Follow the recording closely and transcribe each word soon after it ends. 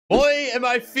Boy, am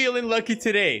I feeling lucky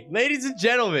today. Ladies and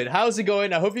gentlemen, how's it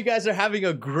going? I hope you guys are having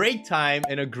a great time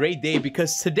and a great day,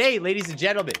 because today, ladies and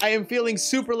gentlemen, I am feeling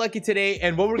super lucky today,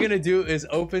 and what we're gonna do is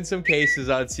open some cases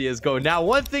on CSGO. Now,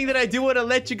 one thing that I do want to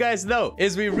let you guys know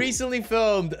is we recently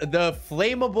filmed the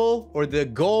flammable or the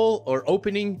goal or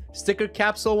opening sticker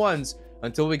capsule ones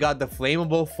until we got the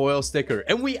flammable foil sticker,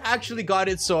 and we actually got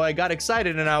it. So I got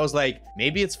excited and I was like,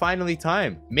 maybe it's finally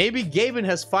time. Maybe Gaben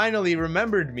has finally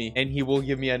remembered me and he will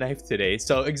give me a knife today.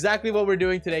 So exactly what we're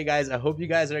doing today, guys. I hope you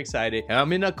guys are excited. And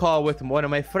I'm in a call with one of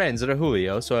my friends,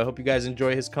 Rahulio, so I hope you guys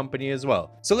enjoy his company as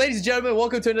well. So ladies and gentlemen,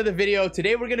 welcome to another video.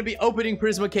 Today we're going to be opening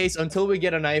Prisma case until we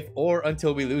get a knife or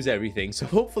until we lose everything. So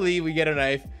hopefully we get a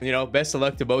knife. You know, best of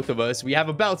luck to both of us. We have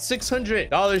about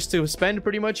 $600 to spend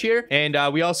pretty much here, and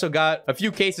we also got a few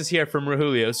cases here from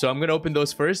Rahulio, so I'm gonna open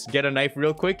those first, get a knife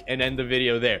real quick, and end the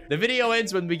video there. The video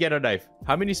ends when we get a knife.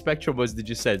 How many Spectrum ones did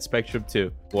you said? Spectrum 2.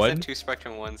 One? 2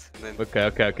 Spectrum ones. And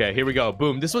then... Okay. Here we go.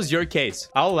 Boom. This was your case.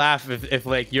 I'll laugh if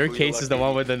like your case is the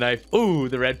one with the knife. Ooh,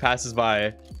 the red passes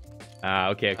by.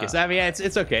 Okay. So I mean,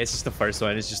 it's okay. It's just the first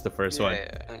one. It's just the first one.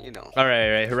 Yeah, you know. All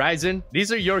right. Horizon.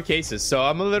 These are your cases, so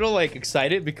I'm a little like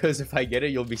excited because if I get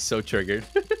it, you'll be so triggered.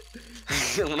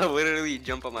 I'm gonna literally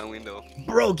jump out my window.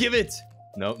 Bro, give it.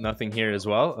 Nope, nothing here as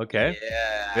well. Okay.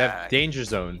 Yeah. We have Danger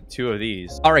Zone, 2 of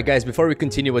these. All right, guys, before we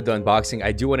continue with the unboxing,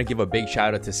 I do want to give a big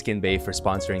shout out to SkinBay for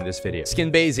sponsoring this video.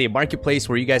 SkinBay is a marketplace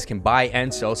where you guys can buy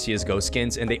and sell CSGO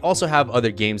skins, and they also have other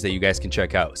games that you guys can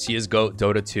check out. CSGO,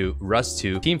 Dota 2, Rust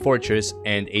 2, Team Fortress,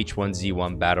 and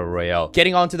H1Z1 Battle Royale.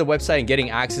 Getting onto the website and getting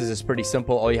access is pretty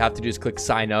simple. All you have to do is click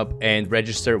sign up and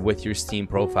register with your Steam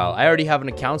profile. I already have an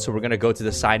account, so we're going to go to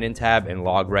the sign in tab and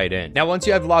log right in. Now, once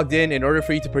you have logged in order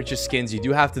for you to purchase skins, you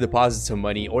do have to deposit some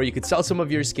money, or you could sell some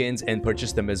of your skins and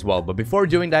purchase them as well. But before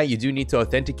doing that, you do need to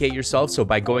authenticate yourself. So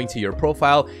by going to your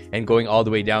profile and going all the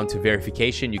way down to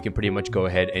verification, you can pretty much go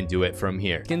ahead and do it from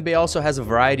here. SkinBay also has a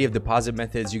variety of deposit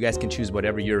methods. You guys can choose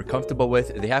whatever you're comfortable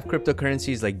with. They have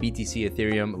cryptocurrencies like BTC,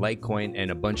 Ethereum, Litecoin, and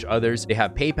a bunch of others. They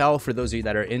have PayPal for those of you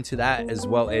that are into that, as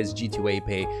well as G2A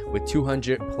Pay with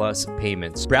 200 plus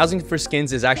payments. Browsing for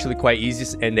skins is actually quite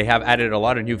easy, and they have added a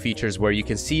lot of new features where you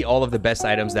can see all of the best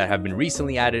items that have been recently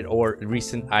added or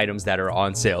recent items that are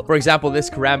on sale. For example, this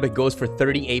Karambit goes for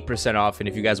 38% off, and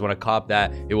if you guys want to cop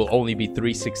that, it will only be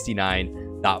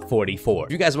 $369.44.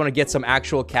 If you guys want to get some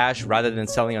actual cash rather than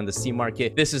selling on the Steam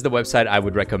market, this is the website I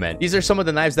would recommend. These are some of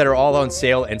the knives that are all on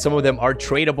sale, and some of them are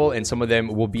tradable, and some of them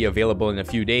will be available in a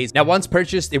few days. Now, once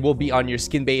purchased, it will be on your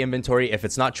SkinBay inventory if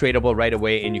it's not tradable right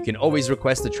away, and you can always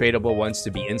request the tradable ones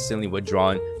to be instantly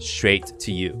withdrawn straight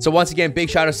to you. So once again, big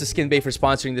shout outs to SkinBay for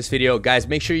sponsoring this video. Guys,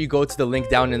 make sure you go to the link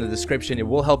down in the description. It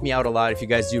will help me out a lot if you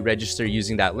guys do register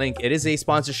using that link. It is a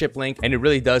sponsorship link, and it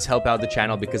really does help out the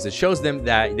channel because it shows them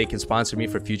that they can sponsor me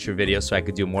for future videos so I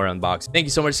could do more unboxing. Thank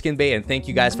you so much, SkinBay, and thank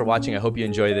you guys for watching. I hope you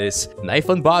enjoy this knife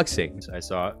unboxing. I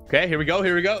saw it. Okay, here we go.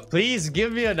 Please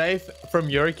give me a knife from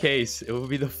your case. It would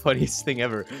be the funniest thing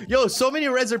ever. Yo, so many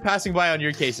reds are passing by on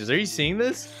your cases. Are you seeing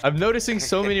this? I'm noticing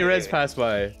so many reds pass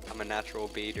by. I'm a natural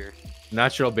baiter.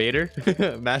 Natural baiter?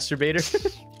 Masturbator?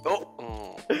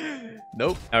 Oh.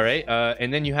 Nope. All right.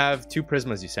 And then you have 2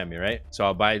 Prismas you sent me, right? So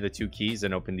I'll buy the 2 keys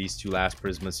and open these 2 last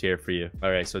Prismas here for you.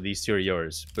 All right. So these 2 are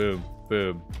yours. Boom,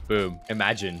 boom, boom.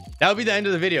 Imagine. That'll be the end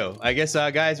of the video. I guess,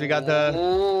 guys, we got the...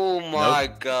 Oh my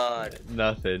God.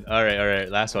 Nothing. All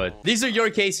right. Last one. These are your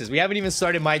cases. We haven't even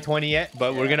started my 20 yet,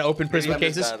 but we're going to open Prisma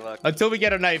cases until we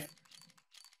get a knife.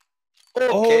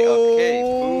 Okay.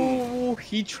 Boom.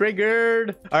 He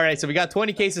triggered. All right, so we got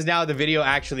 20 cases now. The video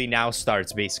actually now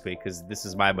starts, basically, because this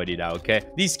is my money now. Okay,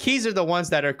 these keys are the ones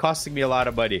that are costing me a lot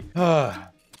of money.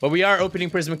 But we are opening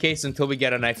Prisma case until we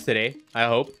get a knife today, I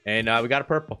hope. And we got a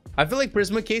purple. I feel like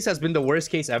Prisma case has been the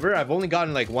worst case ever. I've only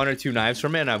gotten like 1 or 2 knives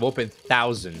from it, and I've opened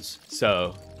thousands.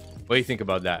 So what do you think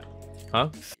about that? Huh?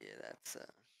 Yeah,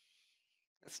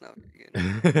 that's not very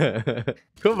good.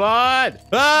 Come on.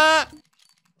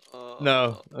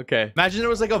 No. Okay. Imagine there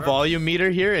was like a volume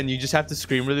meter here and you just have to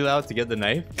scream really loud to get the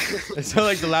knife. So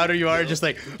like the louder you are, just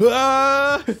like,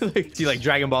 like see like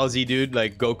Dragon Ball Z dude,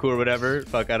 like Goku or whatever.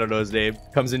 Fuck, I don't know his name.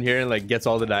 Comes in here and like gets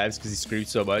all the knives because he screams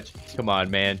so much. Come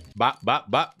on, man. Bop, bop,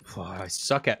 bop. Oh, I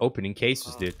suck at opening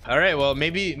cases, dude. All right, well,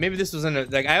 maybe this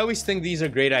wasn't like, I always think these are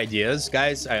great ideas,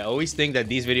 guys. I always think that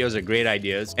these videos are great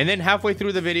ideas. And then halfway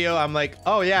through the video, I'm like,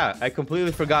 oh yeah, I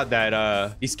completely forgot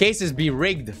that these cases be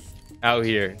rigged. out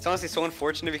here. It's honestly so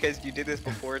unfortunate because you did this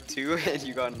before too, and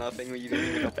you got nothing. But you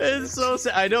didn't even upload It's so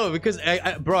sad. I know, because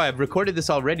bro, I've recorded this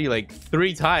already like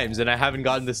 3 times and I haven't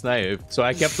gotten this knife. So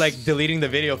I kept like deleting the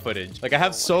video footage. Like I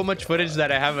have so much footage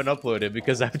that I haven't uploaded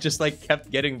because I've just like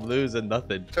kept getting blues and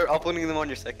nothing. Start uploading them on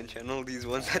your second channel. These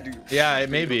ones that do. Yeah, it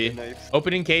may be.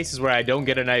 Opening cases where I don't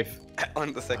get a knife.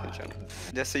 On the second channel,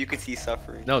 just so you could see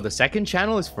suffering. No, the second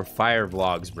channel is for fire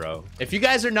vlogs, bro. If you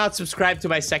guys are not subscribed to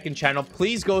my second channel,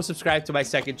 please go subscribe to my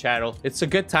second channel. It's a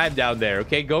good time down there,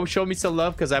 okay? Go show me some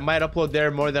love because I might upload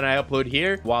there more than I upload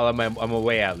here while I'm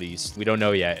away, at least. We don't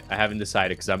know yet. I haven't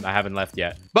decided because I haven't left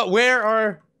yet. But where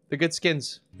are the good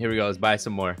skins? Here we go. Let's buy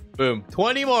some more. Boom.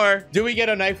 20 more. Do we get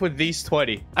a knife with these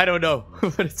 20? I don't know.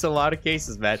 But it's a lot of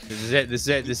cases, man. This is it. This is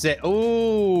it. This is it.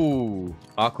 Ooh.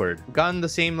 Awkward. Gotten the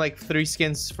same like 3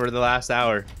 skins for the last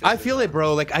hour. I feel it,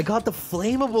 bro. Like I got the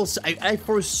flammables. I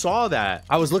foresaw that.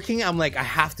 I was looking. I'm like, I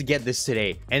have to get this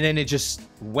today. And then it just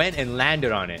went and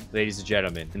landed on it, ladies and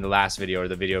gentlemen, in the last video or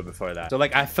the video before that. So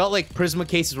like I felt like Prisma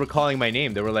Cases were calling my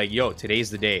name. They were like, yo, today's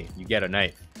the day. You get a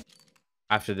knife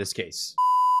after this case.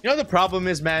 You know the problem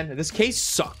is, man? This case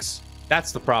sucks.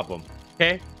 That's the problem.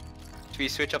 Okay? Should we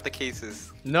switch up the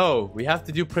cases? No, we have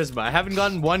to do Prisma. I haven't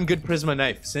gotten one good Prisma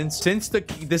knife. Since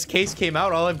this case came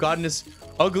out, all I've gotten is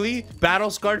ugly,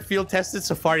 battle-scarred, field-tested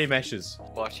safari meshes.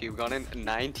 Watch, you've gotten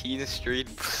 19 straight.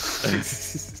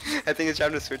 I think it's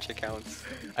time to switch accounts.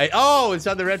 Oh, it's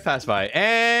on the red pass by.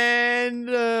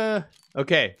 And...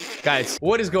 okay, guys,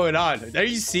 what is going on? Are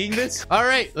you seeing this? All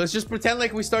right, let's just pretend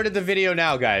like we started the video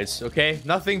now, guys, okay?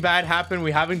 Nothing bad happened.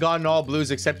 We haven't gotten all blues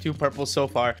except 2 purples so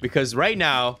far because right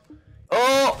now...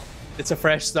 Oh! It's a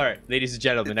fresh start, ladies and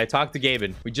gentlemen. I talked to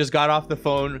Gaben. We just got off the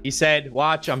phone. He said,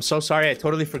 watch, I'm so sorry. I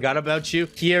totally forgot about you.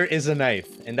 Here is a knife.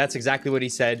 And that's exactly what he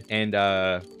said. And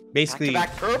basically...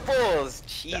 Back purples!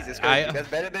 Jesus Christ, that's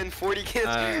better than 40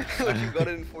 cases. You got it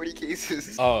in 40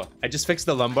 cases. Oh, I just fixed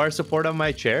the lumbar support on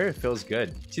my chair. It feels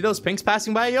good. See those pinks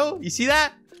passing by, yo? You see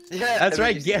that? Yeah, that's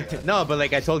right. Yeah, no, but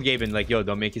like I told Gaben, like, yo,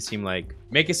 don't make it seem like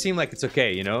it's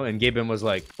okay, you know? And Gaben was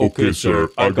like, okay, sir,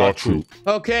 I got you.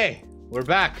 Okay. We're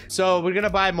back. So we're gonna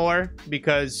buy more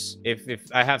because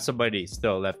if I have somebody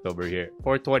still left over here.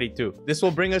 422. This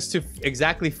will bring us to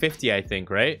exactly 50, I think,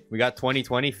 right? We got 20,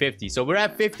 20, 50. So we're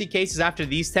at 50 cases after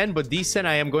these 10, but these 10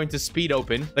 I am going to speed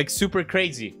open like super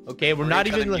crazy. Okay, we're not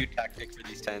even new tactic for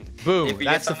these 10. Boom,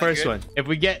 that's the first one. If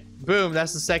we get boom,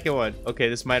 that's the second one. Okay,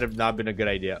 this might have not been a good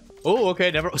idea. Oh,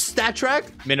 okay, never. Stat track,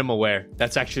 minimal wear.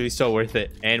 That's actually so worth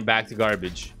it. And back to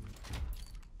garbage.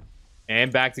 And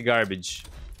back to garbage.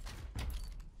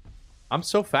 I'm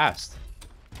so fast.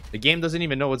 The game doesn't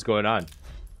even know what's going on.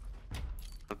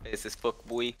 Is this book,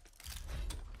 boy?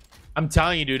 I'm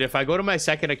telling you, dude, if I go to my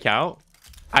second account,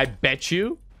 I bet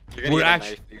you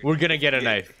we're gonna get a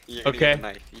knife.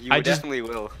 Okay? You definitely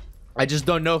will. I just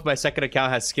don't know if my second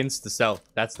account has skins to sell.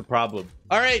 That's the problem.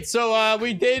 All right, so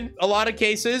we did a lot of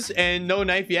cases and no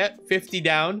knife yet. 50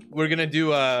 down. We're gonna do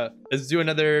let's do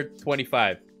another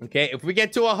 25. Okay, if we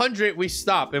get to 100, we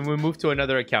stop and we move to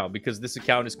another account because this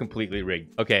account is completely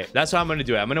rigged. Okay, that's how I'm gonna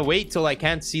do it. I'm gonna wait till I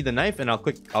can't see the knife and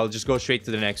I'll just go straight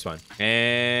to the next one.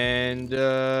 And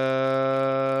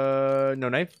no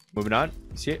knife. Moving on.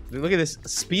 See it? Look at this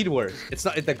speed work. It's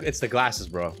not. It's the glasses,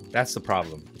 bro. That's the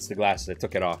problem. It's the glasses. I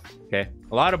took it off. Okay,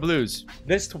 a lot of blues.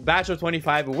 This batch of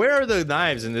 25. Where are the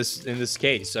knives in this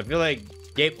case? I feel like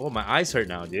Gabe. Oh, my eyes hurt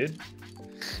now, dude.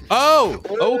 Oh,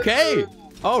 okay.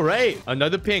 All right,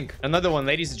 another pink, another one,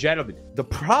 ladies and gentlemen. The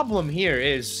problem here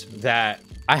is that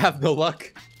I have no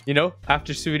luck. You know,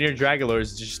 after Souvenir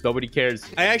Dragalords, just nobody cares.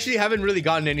 I actually haven't really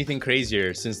gotten anything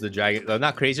crazier since the Dragon...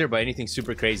 not crazier, but anything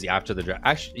super crazy after the...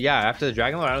 Actually, yeah, after the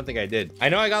Dragonlord, I don't think I did. I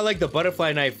know I got, like, the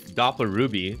Butterfly Knife Doppler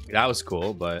Ruby. That was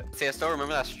cool, but... See, I still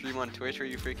remember that stream on Twitch where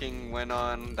you freaking went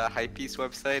on the Hypebeast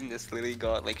website and this literally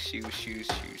got, like, shoes.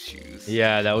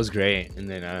 Yeah, that was great. And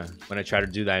then when I try to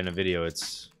do that in a video,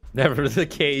 it's... never the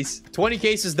case. 20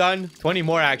 cases done. 20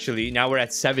 more, actually. Now we're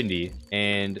at 70.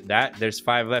 And there's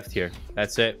 5 left here.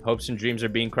 That's it. Hopes and dreams are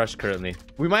being crushed currently.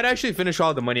 We might actually finish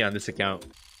all the money on this account.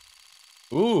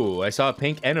 Ooh, I saw a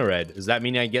pink and a red. Does that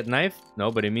mean I get knife? No,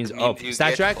 but it means... oh,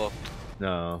 stat track?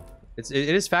 No. It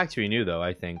is factory new, though,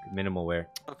 I think. Minimal wear.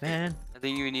 Okay. Man. I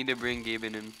think you need to bring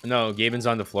Gaben in. No, Gaben's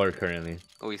on the floor currently.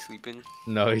 Oh, he's sleeping?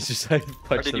 No, he's just like...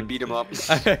 Or did you beat him up?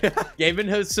 Gaben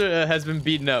has been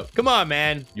beaten up. Come on,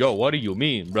 man. Yo, what do you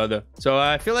mean, brother? So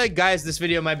I feel like, guys, this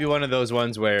video might be one of those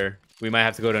ones where we might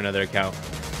have to go to another account.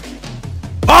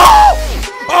 Oh!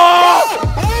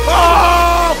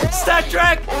 Stat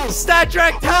track! Stat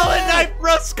track! Talent knife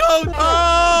rust code!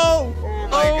 Oh!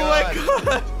 Oh my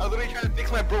god! I was literally trying to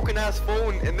fix my broken ass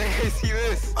phone, and then I see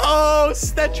this. Oh,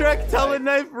 Stetrek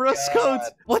Teleknife rust coat.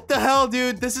 God. What the hell,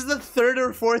 dude? This is the third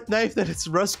or fourth knife that it's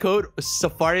rust coat,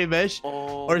 safari mesh,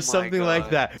 Oh or my something like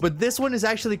God. that. But this one is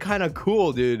actually kind of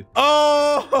cool, dude.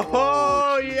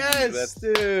 Oh, yes, that's-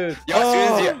 dude. Yo,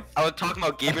 as soon as I was talking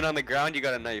about Gaben on the ground, you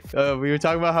got a knife. We were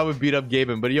talking about how we beat up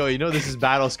Gaben, but yo, you know this is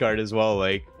battle scarred as well.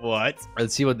 Like, what?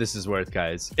 Let's see what this is worth,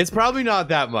 guys. It's probably not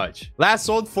that much. Last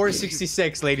sold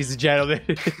 466, ladies and gentlemen.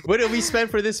 What did we spend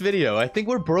for this video? I think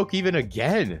we're broke even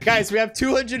again. Guys, we have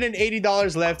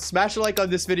 $280 left. Smash a like on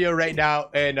this video right now.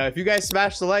 And if you guys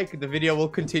smash the like, the video will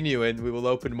continue and we will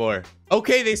open more.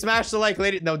 Okay, they smashed the like,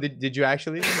 lady. No, did you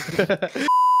actually?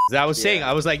 I was saying,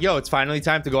 I was like, yo, it's finally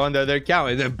time to go on the other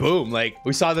account. And then boom, like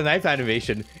we saw the knife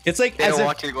animation. It's like They don't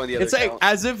want you to go on the other it's like account.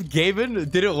 as if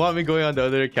Gaben didn't want me going on the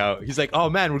other account. He's like, oh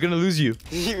man, we're gonna lose you.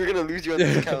 We're gonna lose you on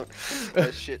this account.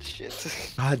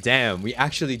 Shit. God damn, we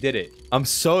actually did it. I'm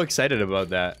so excited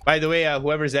about that. By the way,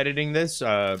 whoever's editing this,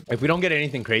 if we don't get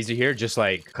anything crazy here, just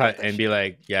like cut and be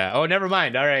like, yeah, oh, never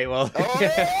mind. All right, well.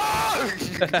 Oh!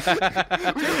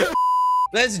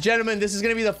 Ladies and gentlemen, this is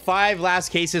going to be the 5 last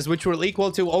cases, which will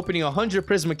equal to opening 100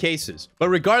 Prisma cases. But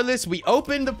regardless, we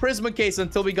opened the Prisma case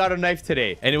until we got a knife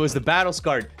today. And it was the battle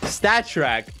scarred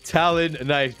StatTrak Talon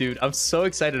knife, dude. I'm so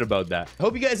excited about that. I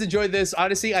hope you guys enjoyed this.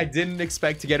 Honestly, I didn't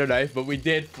expect to get a knife, but we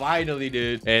did finally,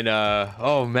 dude. And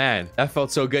oh man, that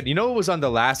felt so good. You know, it was on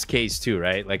the last case too,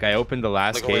 right? Like I opened the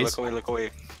last case. Look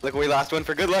away. Look away, last one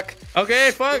for good luck.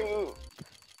 Okay, fuck.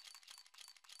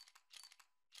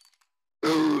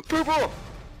 Purple!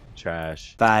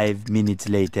 Trash. 5 minutes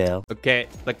later. Okay,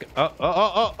 like,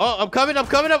 oh, I'm coming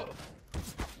up.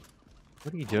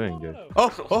 What are you doing, dude?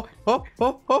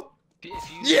 Oh.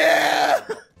 Yeah!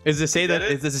 Does it say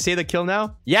that? Does it say the kill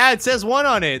now? Yeah, it says 1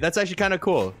 on it. That's actually kind of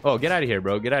cool. Oh, get out of here,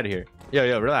 bro. Get out of here.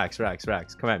 Yo, relax.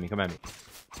 Come at me.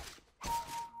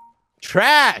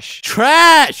 Trash!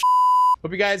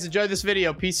 Hope you guys enjoyed this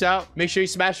video. Peace out. Make sure you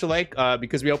smash the like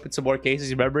because we opened some more cases.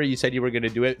 Remember, you said you were going to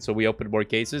do it, so we opened more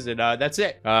cases. And that's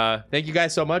it. Thank you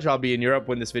guys so much. I'll be in Europe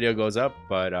when this video goes up,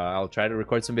 but I'll try to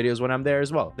record some videos when I'm there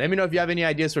as well. Let me know if you have any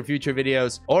ideas for future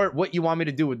videos or what you want me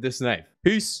to do with this knife.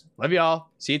 Peace. Love y'all.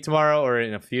 See you tomorrow or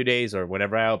in a few days or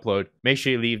whenever I upload. Make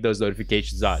sure you leave those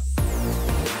notifications on.